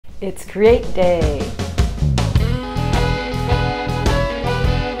It's Create Day.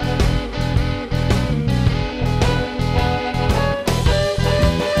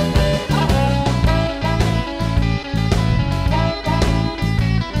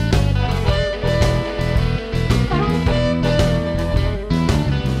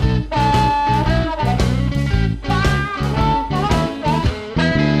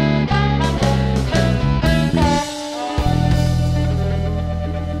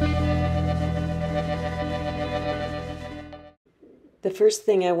 The first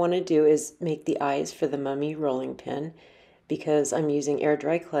thing I want to do is make the eyes for the mummy rolling pin because I'm using air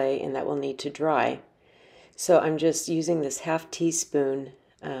dry clay and that will need to dry. So I'm just using this ½ teaspoon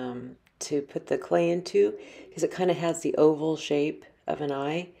to put the clay into because it kind of has the oval shape of an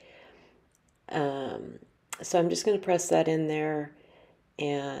eye. So I'm just going to press that in there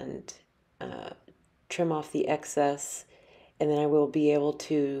and trim off the excess, and then I will be able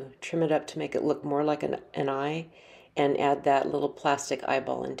to trim it up to make it look more like an eye and add that little plastic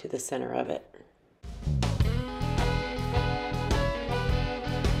eyeball into the center of it.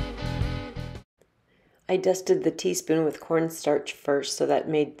 I dusted the teaspoon with cornstarch first, so that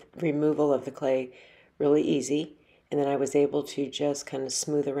made removal of the clay really easy, and then I was able to just kind of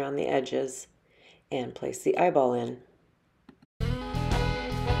smooth around the edges and place the eyeball in.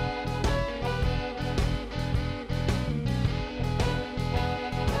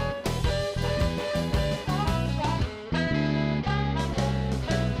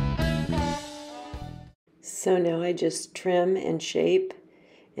 So now I just trim and shape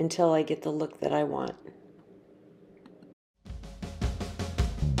until I get the look that I want.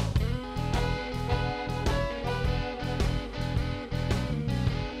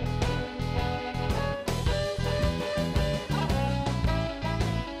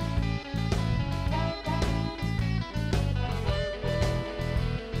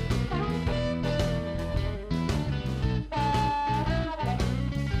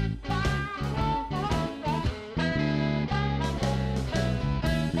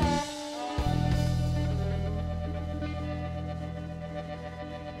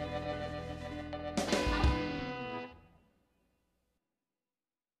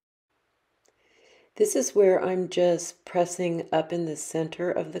 This is where I'm just pressing up in the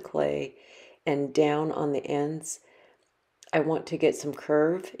center of the clay and down on the ends. I want to get some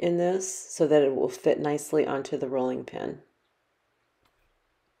curve in this so that it will fit nicely onto the rolling pin.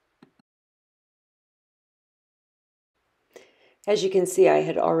 As you can see, I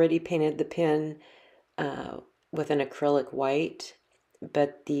had already painted the pin with an acrylic white,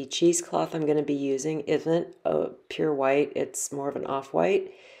 but the cheesecloth I'm going to be using isn't a pure white, it's more of an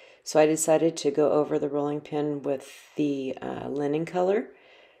off-white. So I decided to go over the rolling pin with the linen color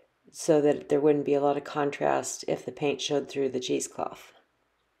so that there wouldn't be a lot of contrast if the paint showed through the cheesecloth.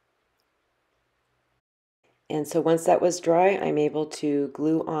 And so once that was dry, I'm able to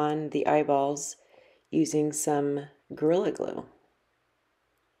glue on the eyeballs using some Gorilla Glue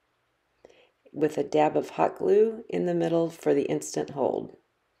with a dab of hot glue in the middle for the instant hold.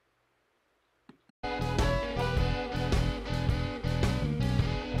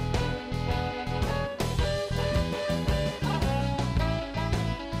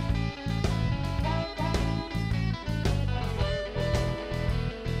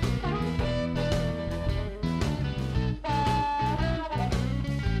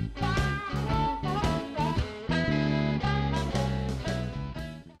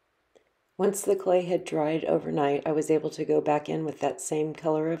 Once the clay had dried overnight, I was able to go back in with that same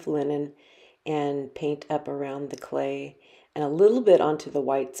color of linen and paint up around the clay and a little bit onto the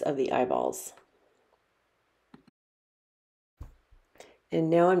whites of the eyeballs.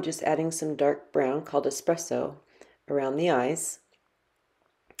 And now I'm just adding some dark brown called espresso around the eyes.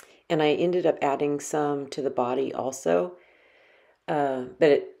 And I ended up adding some to the body also, but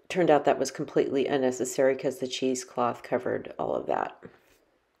it turned out that was completely unnecessary because the cheesecloth covered all of that.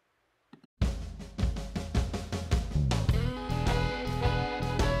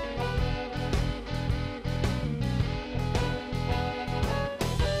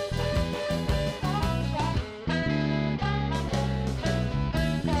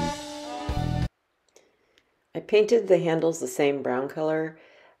 I painted the handles the same brown color,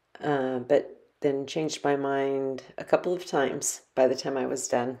 but then changed my mind a couple of times by the time I was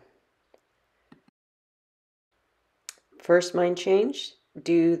done. First mind change,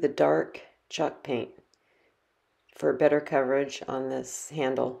 do the dark chalk paint for better coverage on this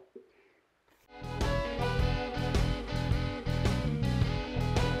handle.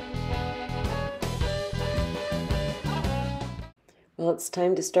 Well, it's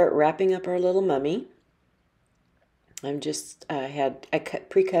time to start wrapping up our little mummy. I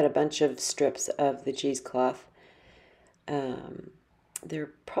pre-cut a bunch of strips of the cheesecloth.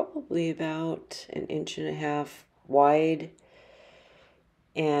 They're probably about 1.5 inches wide,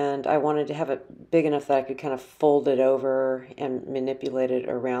 and I wanted to have it big enough that I could kind of fold it over and manipulate it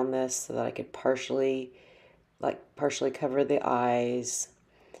around this so that I could partially cover the eyes,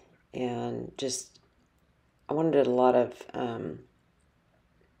 and just I wanted a lot of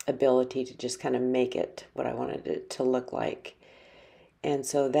ability to just kind of make it what I wanted it to look like. And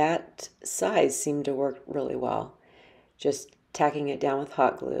so that size seemed to work really well. Just tacking it down with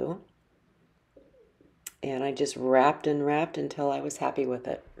hot glue. And I just wrapped and wrapped until I was happy with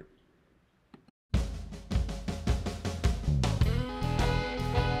it.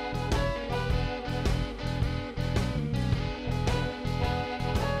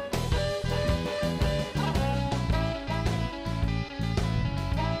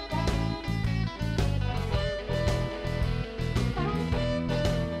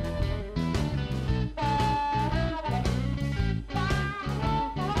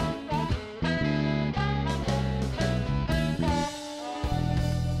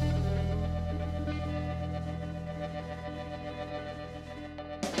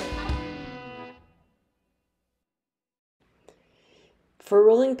 For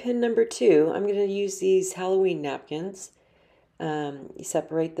rolling pin number 2, I'm going to use these Halloween napkins. You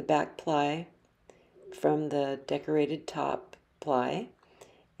separate the back ply from the decorated top ply,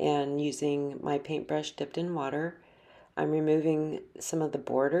 and using my paintbrush dipped in water, I'm removing some of the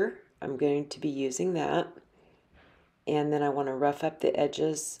border. I'm going to be using that. And then I want to rough up the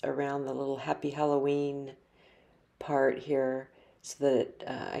edges around the little Happy Halloween part here so that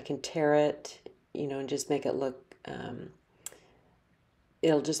I can tear it, and just make it look,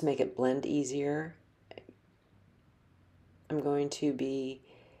 it'll just make it blend easier. I'm going to be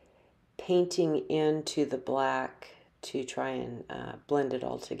painting into the black to try and blend it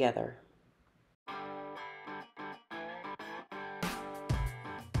all together.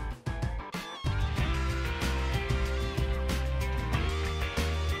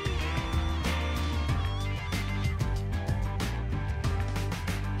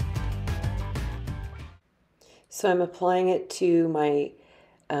 So I'm applying it to my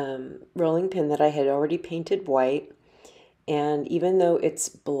rolling pin that I had already painted white. And even though it's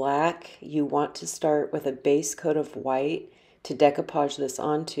black, you want to start with a base coat of white to decoupage this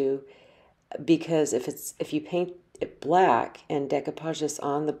onto, because if you paint it black and decoupage this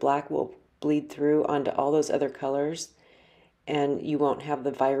on, the black will bleed through onto all those other colors, and you won't have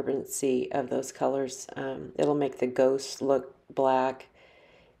the vibrancy of those colors. It'll make the ghost look black,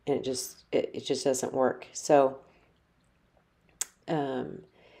 and it just doesn't work. So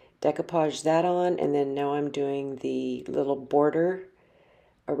decoupage that on, and then now I'm doing the little border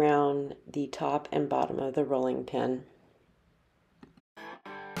around the top and bottom of the rolling pin.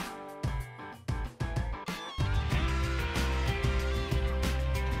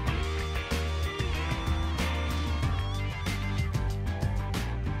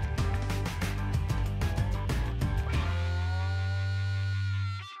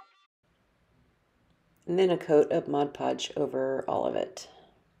 And then a coat of Mod Podge over all of it.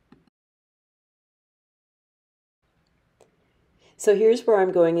 So here's where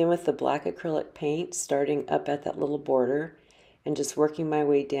I'm going in with the black acrylic paint, starting up at that little border and just working my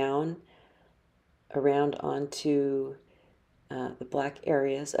way down around onto the black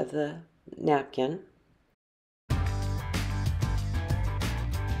areas of the napkin.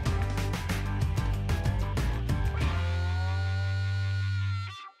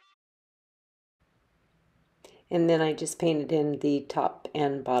 And then I just painted in the top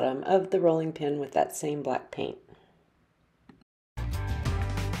and bottom of the rolling pin with that same black paint.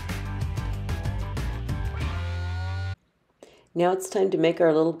 Now it's time to make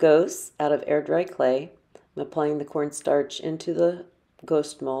our little ghosts out of air dry clay. I'm applying the cornstarch into the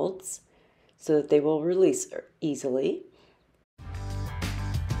ghost molds so that they will release easily.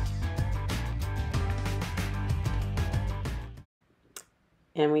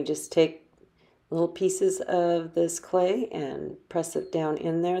 And we just take little pieces of this clay and press it down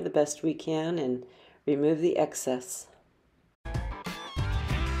in there the best we can and remove the excess.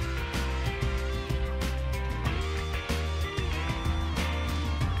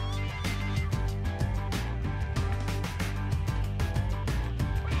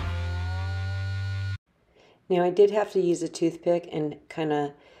 Now I did have to use a toothpick and kind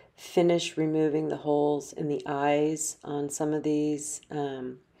of finish removing the holes in the eyes on some of these.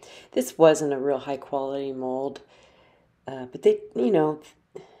 This wasn't a real high quality mold, but they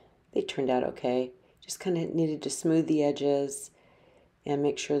turned out okay. Just kind of needed to smooth the edges and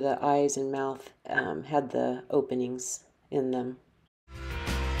make sure the eyes and mouth had the openings in them.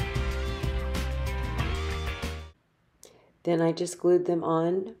 Then I just glued them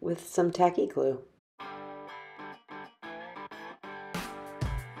on with some tacky glue.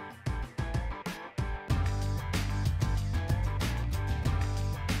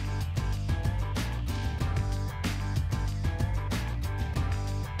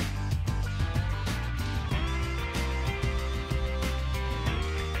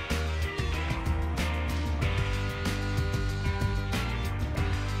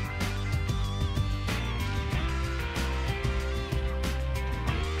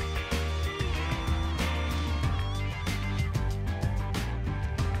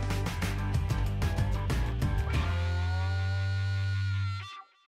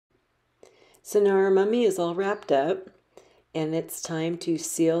 So now our mummy is all wrapped up, and it's time to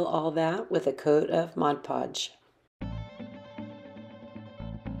seal all that with a coat of Mod Podge.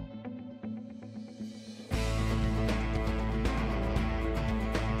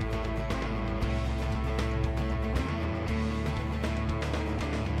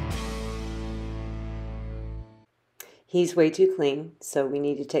 He's way too clean, so we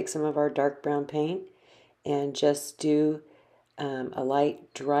need to take some of our dark brown paint and just do a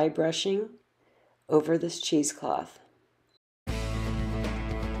light dry brushing over this cheesecloth.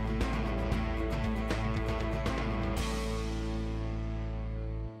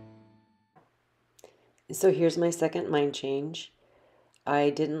 So here's my second mind change. I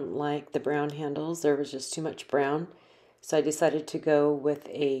didn't like the brown handles. There was just too much brown. So I decided to go with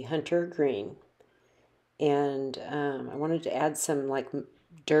a hunter green. And I wanted to add some like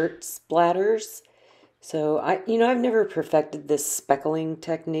dirt splatters. So I've never perfected this speckling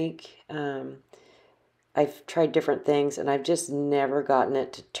technique. I've tried different things and I've just never gotten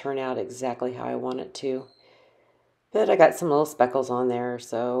it to turn out exactly how I want it to. But I got some little speckles on there,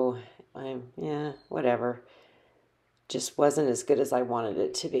 so yeah, whatever. Just wasn't as good as I wanted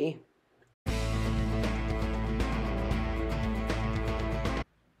it to be.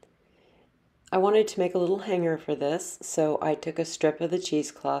 I wanted to make a little hanger for this, so I took a strip of the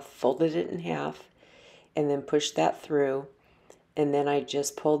cheesecloth, folded it in half, and then pushed that through. And then I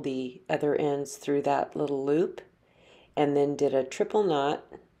just pulled the other ends through that little loop, and then did a triple knot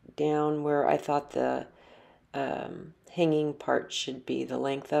down where I thought the hanging part should be, the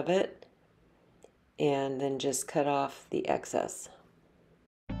length of it, and then just cut off the excess.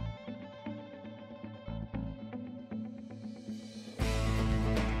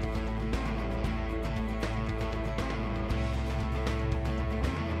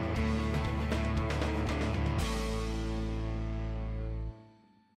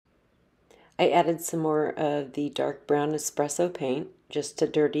 I added some more of the dark brown espresso paint just to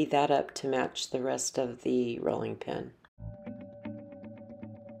dirty that up to match the rest of the rolling pin.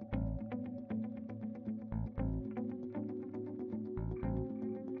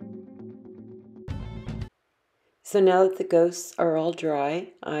 So now that the ghosts are all dry,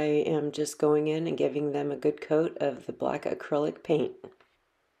 I am just going in and giving them a good coat of the black acrylic paint.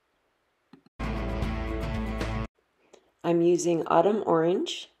 I'm using autumn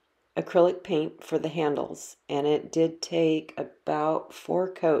orange acrylic paint for the handles, and it did take about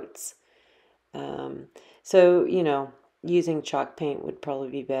 4 coats. So, using chalk paint would probably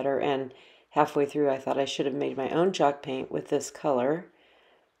be better, and halfway through I thought I should have made my own chalk paint with this color,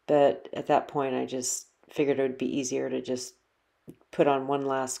 but at that point I just figured it would be easier to just put on one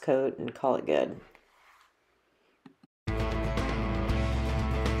last coat and call it good.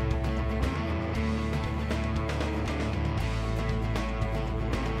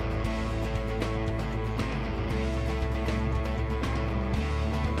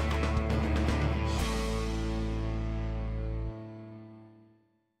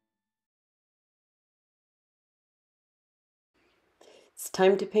 It's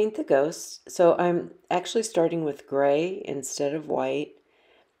time to paint the ghost. So I'm actually starting with gray instead of white.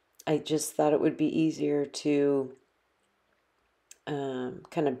 I just thought it would be easier to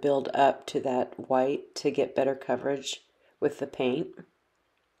kind of build up to that white to get better coverage with the paint.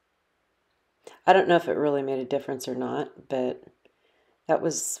 I don't know if it really made a difference or not, but that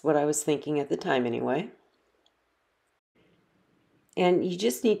was what I was thinking at the time anyway. And you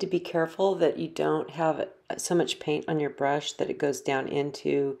just need to be careful that you don't have so much paint on your brush that it goes down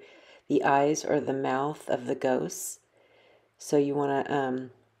into the eyes or the mouth of the ghosts. So you want to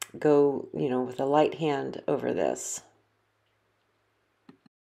go, with a light hand over this.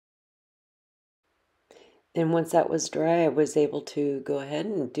 And once that was dry, I was able to go ahead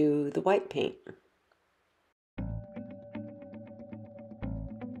and do the white paint.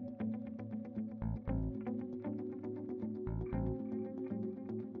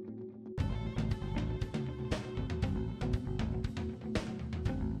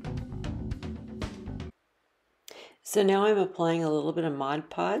 So now I'm applying a little bit of Mod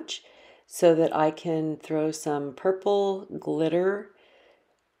Podge so that I can throw some purple glitter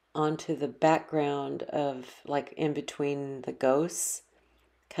onto the background of, like, in between the ghosts.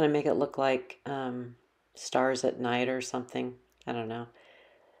 Kind of make it look like stars at night or something. I don't know.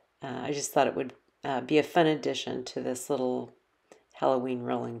 I just thought it would be a fun addition to this little Halloween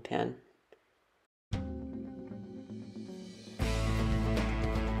rolling pin.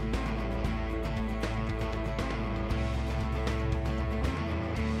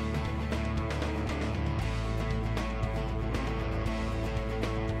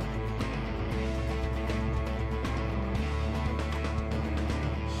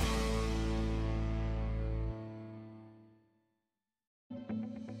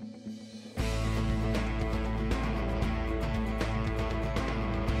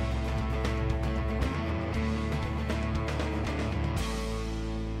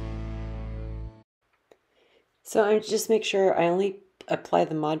 So I just make sure I only apply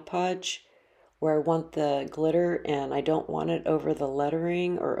the Mod Podge where I want the glitter, and I don't want it over the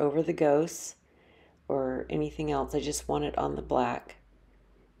lettering or over the ghosts or anything else. I just want it on the black.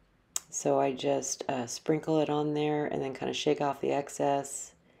 So I just sprinkle it on there and then kind of shake off the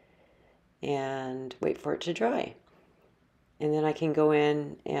excess and wait for it to dry. And then I can go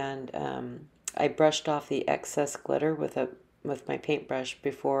in and I brushed off the excess glitter with my paintbrush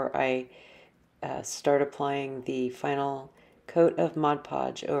before I start applying the final coat of Mod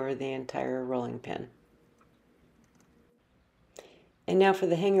Podge over the entire rolling pin. And now for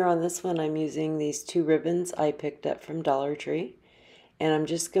the hanger on this one, I'm using these 2 ribbons I picked up from Dollar Tree. And I'm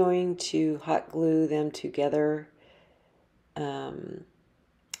just going to hot glue them together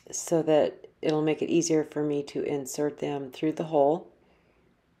so that it'll make it easier for me to insert them through the hole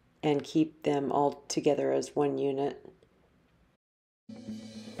and keep them all together as one unit.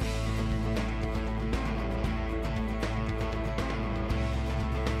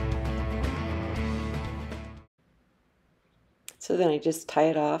 So then I just tie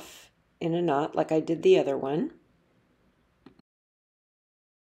it off in a knot like I did the other one.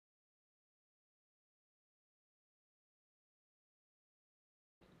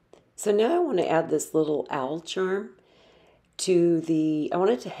 So now I want to add this little owl charm to I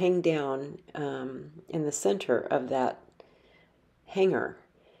want it to hang down in the center of that hanger.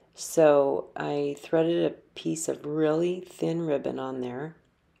 So I threaded a piece of really thin ribbon on there,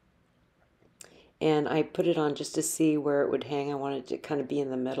 and I put it on just to see where it would hang. I wanted it to kind of be in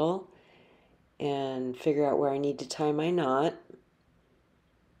the middle and figure out where I need to tie my knot.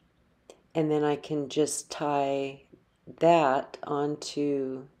 And then I can just tie that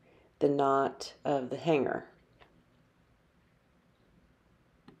onto the knot of the hanger.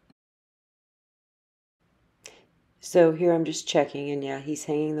 So here I'm just checking, and yeah, he's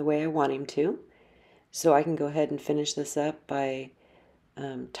hanging the way I want him to. So I can go ahead and finish this up by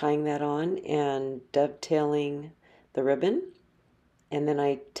tying that on and dovetailing the ribbon. And then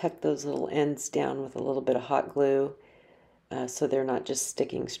I tuck those little ends down with a little bit of hot glue so they're not just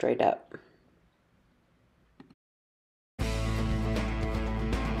sticking straight up.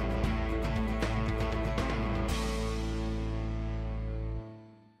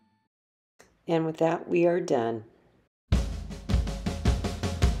 And with that, we are done.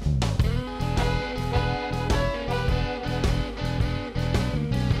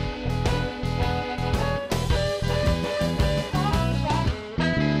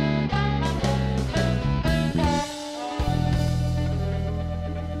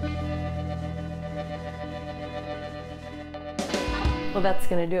 Well, that's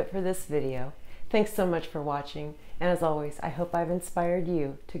going to do it for this video. Thanks so much for watching, and as always, I hope I've inspired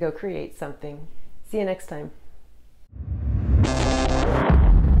you to go create something. See you next time.